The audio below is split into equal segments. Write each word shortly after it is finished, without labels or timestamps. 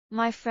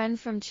My friend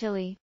from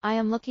Chile, I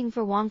am looking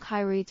for Wang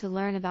Kairi to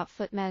learn about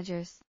foot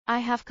massage. I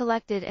have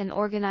collected and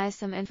organized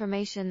some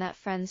information that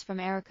friends from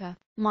Arica,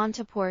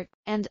 Monteport,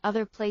 and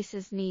other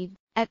places need.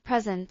 At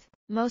present,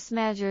 most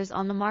massagers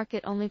on the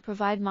market only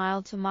provide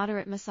mild to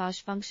moderate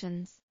massage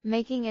functions,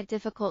 making it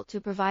difficult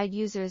to provide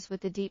users with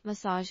the deep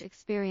massage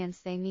experience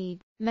they need.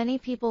 Many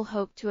people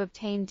hope to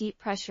obtain deep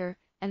pressure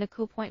and a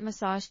coup-point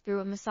massage through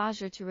a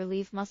massager to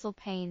relieve muscle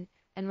pain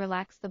and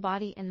relax the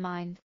body and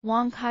mind.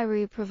 Wang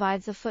Kairi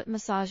provides a foot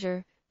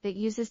massager that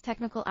uses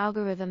technical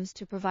algorithms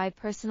to provide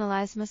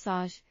personalized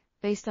massage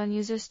based on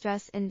user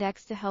stress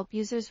index to help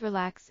users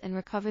relax and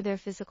recover their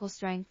physical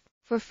strength.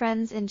 For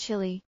friends in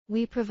Chile,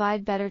 we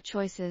provide better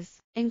choices,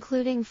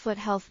 including foot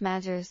health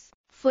massagers,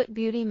 foot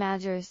beauty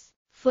massagers,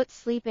 foot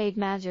sleep aid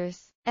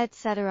massagers,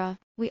 etc.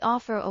 We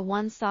offer a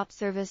one-stop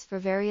service for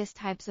various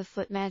types of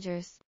foot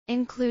massagers,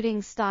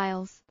 including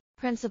styles,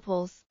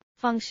 principles,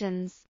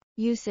 functions,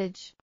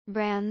 usage,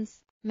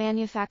 brands,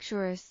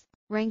 manufacturers,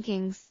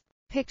 rankings,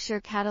 picture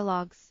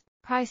catalogs,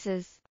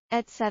 prices,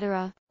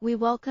 etc. We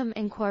welcome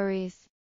inquiries.